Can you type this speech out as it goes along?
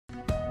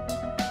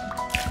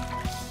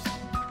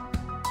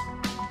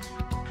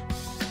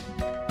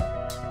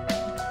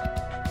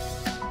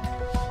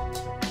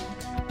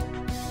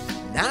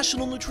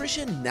National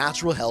Nutrition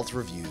Natural Health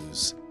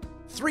Reviews.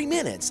 3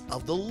 minutes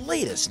of the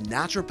latest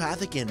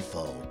naturopathic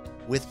info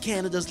with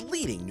Canada's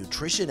leading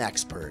nutrition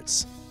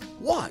experts.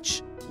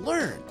 Watch,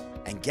 learn,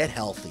 and get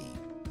healthy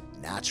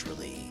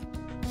naturally.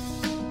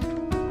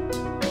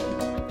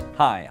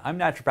 Hi, I'm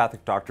Naturopathic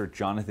Doctor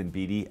Jonathan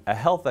Beatty, a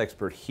health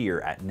expert here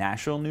at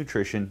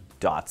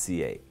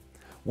nationalnutrition.ca.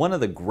 One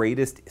of the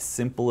greatest,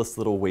 simplest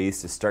little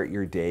ways to start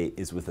your day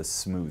is with a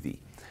smoothie.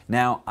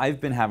 Now, I've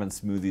been having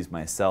smoothies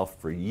myself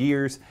for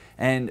years,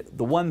 and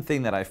the one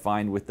thing that I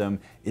find with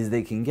them is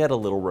they can get a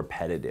little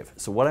repetitive.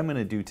 So what I'm going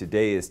to do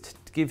today is to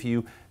give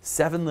you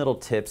 7 little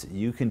tips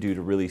you can do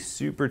to really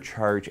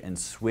supercharge and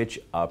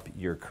switch up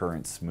your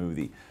current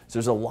smoothie. So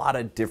there's a lot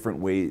of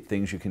different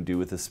things you can do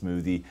with a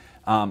smoothie.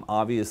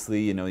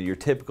 Obviously, your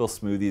typical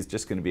smoothie is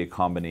just going to be a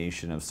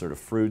combination of sort of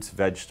fruits,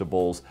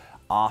 vegetables,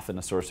 often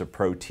a source of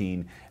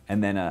protein,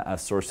 and then a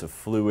source of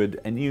fluid,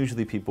 and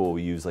usually people will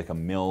use like a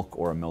milk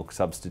or a milk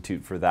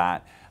substitute for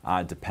that,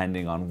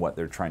 depending on what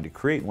they're trying to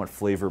create and what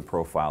flavor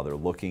profile they're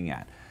looking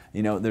at.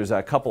 There's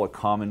a couple of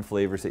common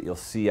flavors that you'll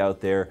see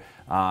out there.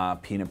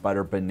 Peanut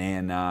butter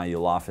banana,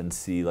 you'll often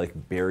see like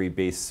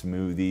berry-based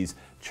smoothies,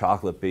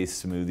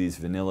 chocolate-based smoothies,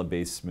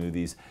 vanilla-based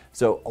smoothies.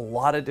 So a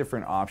lot of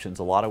different options,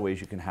 a lot of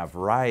ways you can have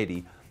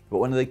variety. But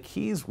one of the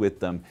keys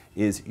with them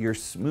is your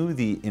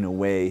smoothie, in a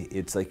way,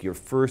 it's like your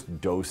first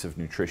dose of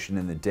nutrition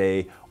in the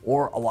day,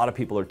 or a lot of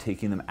people are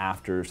taking them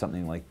after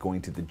something like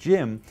going to the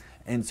gym.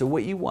 And so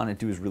what you want to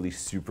do is really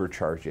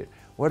supercharge it.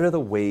 What are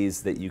the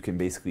ways that you can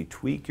basically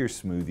tweak your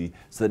smoothie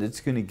so that it's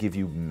going to give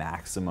you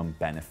maximum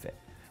benefit?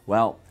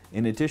 Well,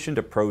 in addition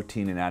to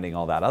protein and adding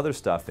all that other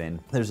stuff in,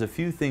 there's a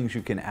few things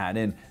you can add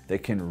in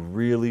that can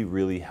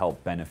really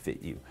help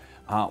benefit you.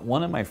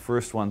 One of my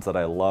first ones that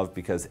I love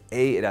because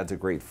A, it adds a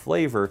great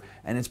flavor,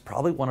 and it's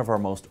probably one of our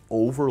most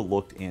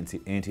overlooked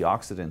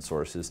antioxidant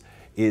sources,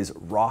 is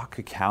raw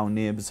cacao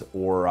nibs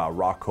or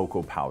raw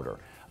cocoa powder.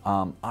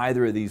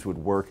 Either of these would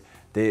work.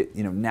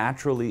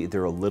 Naturally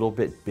they're a little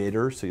bit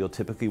bitter, so you'll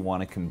typically want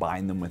to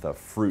combine them with a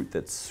fruit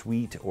that's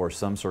sweet or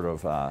some sort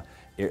of a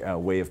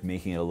way of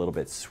making it a little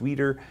bit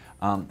sweeter.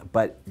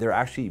 But they're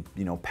actually,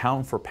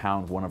 pound for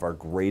pound, one of our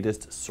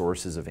greatest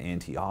sources of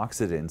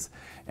antioxidants.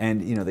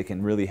 And, they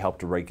can really help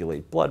to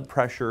regulate blood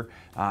pressure.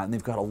 And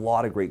they've got a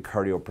lot of great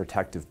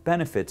cardioprotective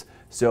benefits.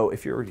 So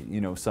if you're,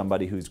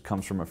 somebody who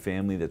comes from a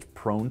family that's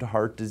prone to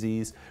heart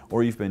disease,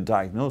 or you've been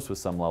diagnosed with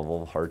some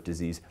level of heart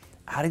disease,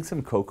 adding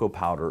some cocoa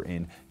powder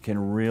in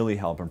can really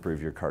help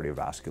improve your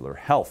cardiovascular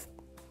health.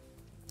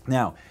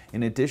 Now,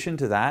 in addition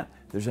to that,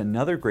 there's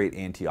another great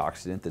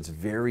antioxidant that's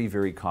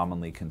very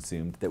commonly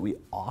consumed that we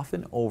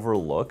often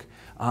overlook,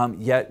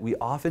 yet we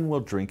often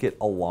will drink it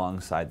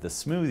alongside the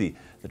smoothie.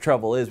 The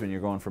trouble is, when you're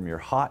going from your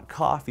hot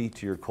coffee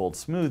to your cold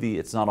smoothie,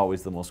 it's not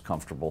always the most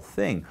comfortable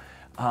thing.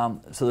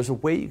 So there's a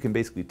way you can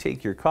basically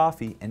take your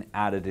coffee and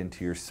add it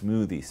into your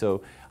smoothie.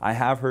 So I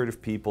have heard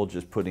of people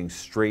just putting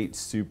straight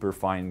super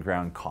fine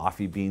ground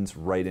coffee beans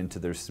right into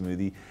their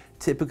smoothie.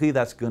 Typically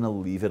that's going to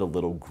leave it a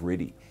little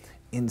gritty.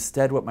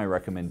 Instead, what my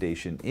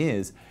recommendation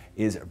is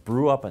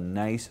brew up a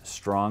nice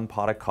strong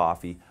pot of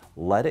coffee,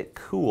 let it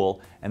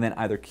cool, and then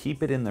either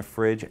keep it in the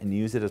fridge and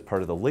use it as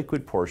part of the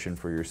liquid portion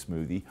for your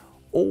smoothie,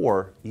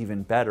 or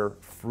even better,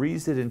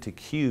 freeze it into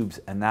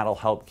cubes, and that'll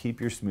help keep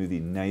your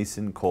smoothie nice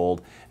and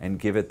cold and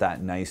give it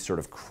that nice sort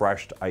of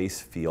crushed ice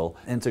feel.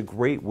 And it's a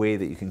great way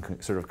that you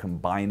can sort of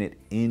combine it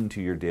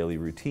into your daily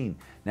routine.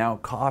 Now,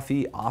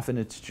 coffee, often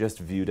it's just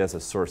viewed as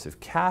a source of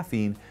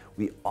caffeine.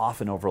 We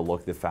often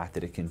overlook the fact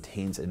that it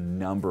contains a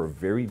number of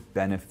very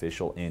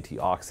beneficial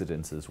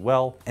antioxidants as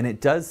well, and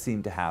it does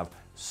seem to have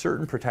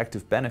certain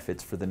protective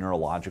benefits for the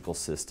neurological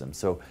system.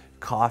 So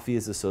coffee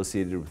is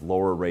associated with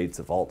lower rates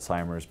of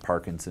Alzheimer's,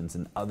 Parkinson's,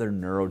 and other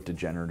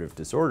neurodegenerative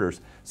disorders.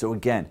 So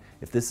again,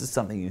 if this is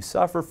something you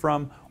suffer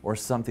from, or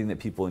something that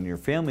people in your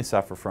family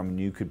suffer from and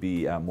you could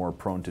be more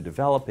prone to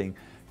developing,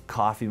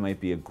 coffee might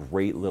be a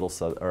great little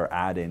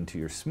add-in to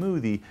your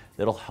smoothie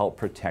that'll help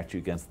protect you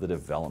against the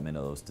development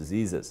of those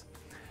diseases.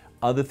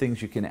 Other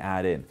things you can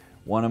add in.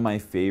 One of my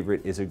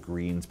favorite is a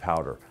greens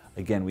powder.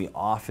 Again, we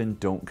often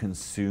don't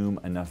consume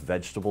enough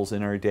vegetables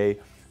in our day,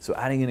 so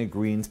adding in a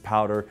greens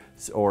powder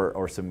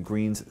or some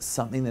greens,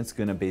 something that's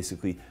going to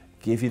basically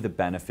give you the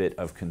benefit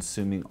of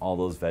consuming all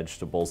those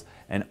vegetables,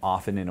 and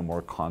often in a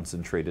more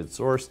concentrated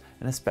source,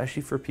 and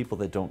especially for people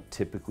that don't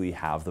typically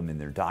have them in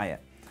their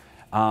diet.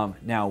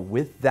 Now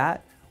with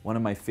that, one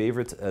of my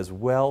favorites as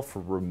well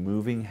for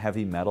removing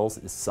heavy metals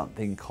is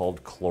something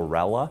called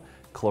chlorella.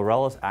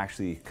 Chlorella is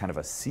actually kind of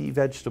a sea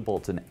vegetable,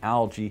 it's an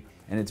algae,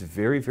 and it's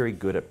very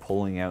good at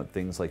pulling out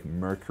things like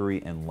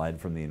mercury and lead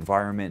from the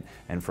environment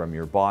and from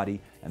your body.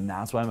 And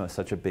that's why I'm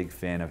such a big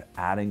fan of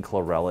adding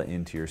chlorella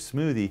into your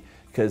smoothie,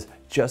 because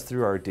just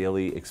through our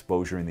daily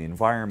exposure in the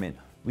environment,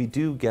 we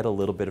do get a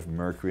little bit of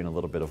mercury and a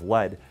little bit of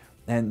lead.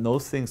 And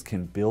those things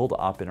can build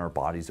up in our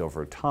bodies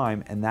over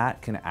time, and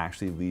that can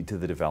actually lead to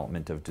the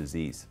development of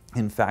disease.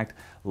 In fact,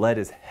 lead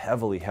is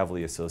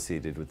heavily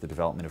associated with the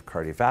development of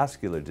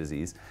cardiovascular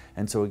disease.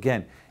 And so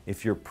again,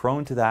 if you're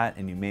prone to that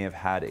and you may have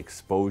had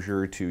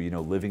exposure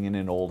to, living in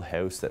an old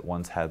house that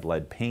once had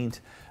lead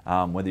paint,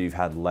 whether you've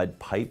had lead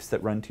pipes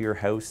that run to your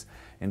house.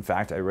 In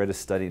fact, I read a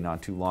study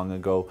not too long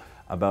ago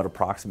about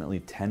approximately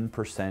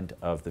 10%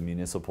 of the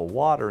municipal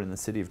water in the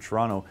city of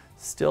Toronto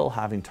still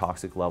having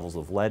toxic levels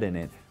of lead in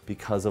it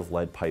because of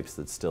lead pipes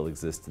that still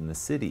exist in the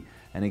city.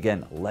 And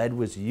again, lead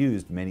was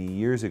used many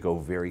years ago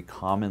very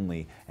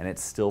commonly, and it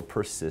still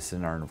persists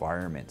in our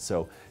environment.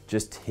 So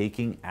just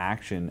taking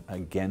action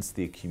against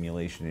the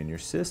accumulation in your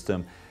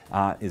system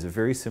is a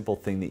very simple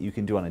thing that you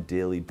can do on a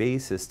daily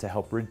basis to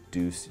help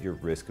reduce your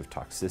risk of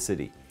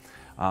toxicity.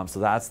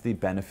 So that's the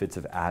benefits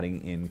of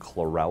adding in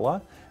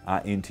chlorella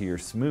into your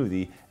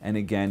smoothie. And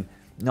again,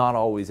 not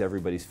always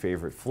everybody's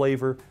favorite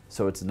flavor,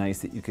 so it's nice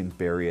that you can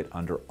bury it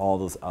under all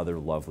those other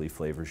lovely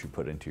flavors you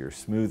put into your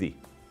smoothie.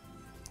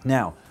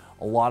 Now,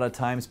 a lot of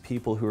times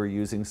people who are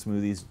using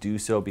smoothies do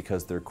so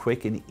because they're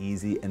quick and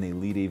easy and they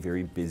lead a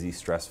very busy,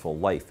 stressful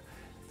life.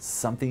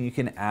 Something you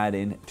can add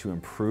in to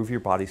improve your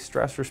body's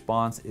stress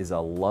response is a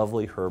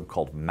lovely herb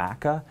called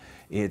maca.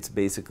 It's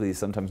basically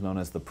sometimes known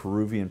as the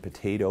Peruvian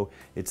potato.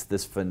 It's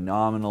this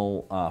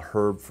phenomenal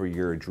herb for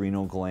your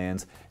adrenal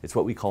glands. It's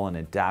what we call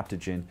an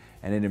adaptogen,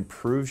 and it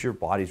improves your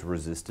body's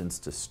resistance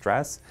to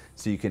stress.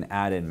 So you can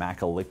add in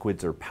maca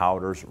liquids or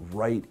powders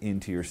right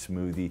into your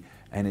smoothie,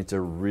 and it's a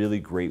really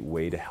great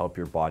way to help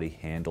your body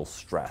handle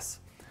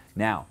stress.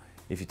 Now,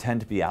 if you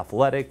tend to be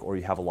athletic or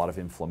you have a lot of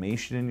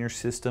inflammation in your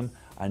system,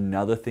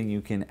 another thing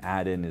you can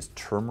add in is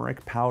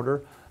turmeric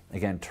powder.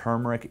 Again,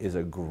 turmeric is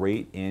a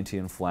great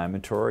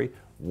anti-inflammatory.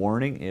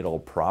 Warning, it'll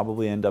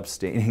probably end up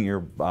staining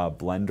your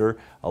blender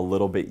a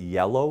little bit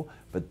yellow,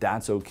 but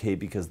that's okay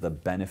because the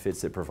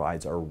benefits it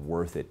provides are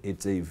worth it.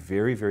 It's a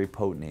very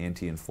potent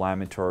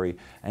anti-inflammatory,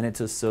 and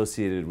it's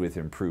associated with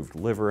improved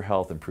liver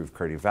health, improved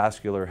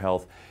cardiovascular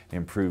health,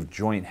 improved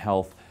joint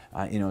health.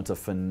 It's a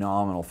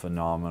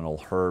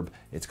phenomenal herb.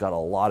 It's got a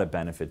lot of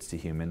benefits to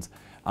humans.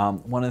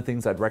 One of the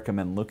things I'd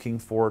recommend looking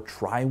for,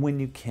 try when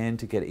you can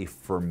to get a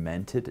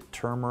fermented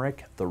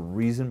turmeric. The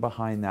reason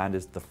behind that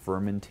is the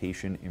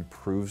fermentation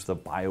improves the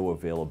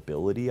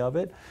bioavailability of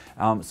it.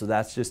 So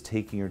that's just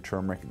taking your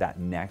turmeric that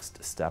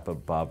next step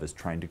above, is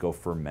trying to go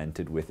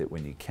fermented with it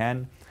when you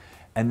can.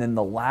 And then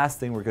the last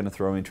thing we're going to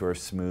throw into our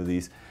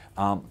smoothies,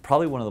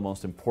 probably one of the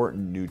most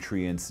important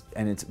nutrients,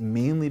 and it's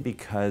mainly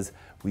because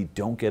we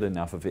don't get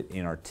enough of it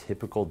in our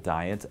typical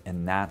diets,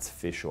 and that's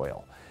fish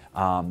oil.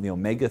 The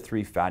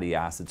omega-3 fatty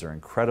acids are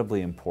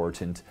incredibly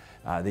important.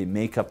 They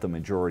make up the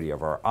majority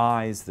of our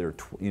eyes. They're,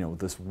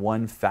 this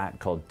one fat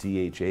called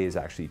DHA is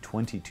actually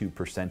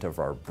 22% of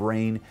our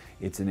brain.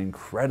 It's an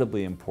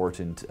incredibly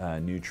important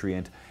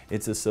nutrient.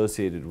 It's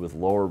associated with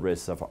lower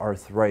risks of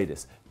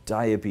arthritis,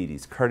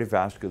 diabetes,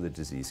 cardiovascular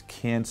disease,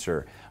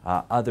 cancer,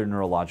 other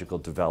neurological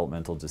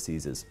developmental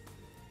diseases.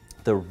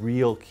 The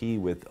real key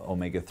with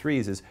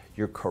omega-3s is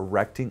you're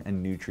correcting a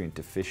nutrient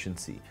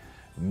deficiency.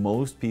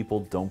 Most people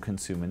don't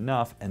consume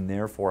enough and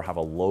therefore have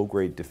a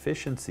low-grade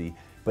deficiency,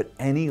 but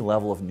any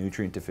level of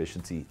nutrient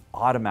deficiency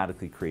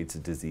automatically creates a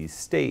disease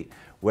state.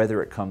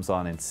 Whether it comes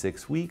on in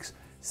 6 weeks,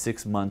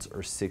 6 months,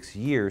 or 6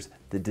 years,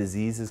 the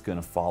disease is going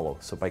to follow.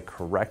 So by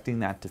correcting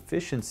that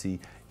deficiency,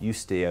 you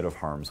stay out of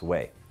harm's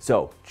way.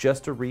 So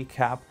just to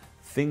recap,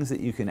 things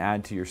that you can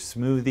add to your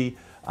smoothie,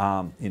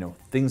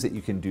 things that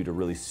you can do to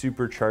really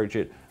supercharge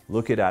it.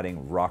 Look at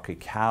adding raw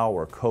cacao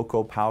or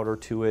cocoa powder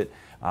to it.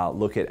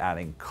 Look at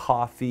adding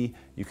coffee.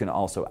 You can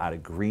also add a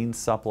green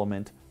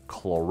supplement,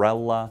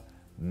 chlorella,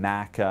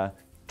 maca,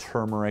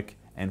 turmeric,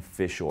 and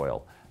fish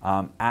oil.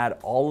 Add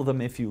all of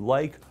them if you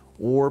like,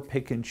 or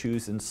pick and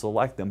choose and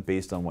select them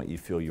based on what you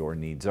feel your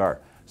needs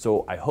are.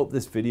 So I hope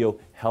this video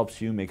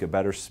helps you make a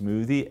better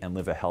smoothie and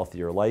live a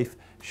healthier life.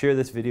 Share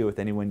this video with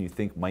anyone you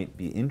think might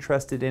be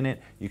interested in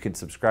it. You can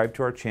subscribe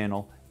to our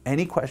channel.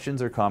 Any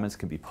questions or comments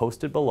can be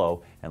posted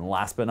below. And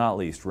last but not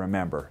least,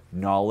 remember,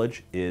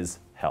 knowledge is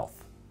health.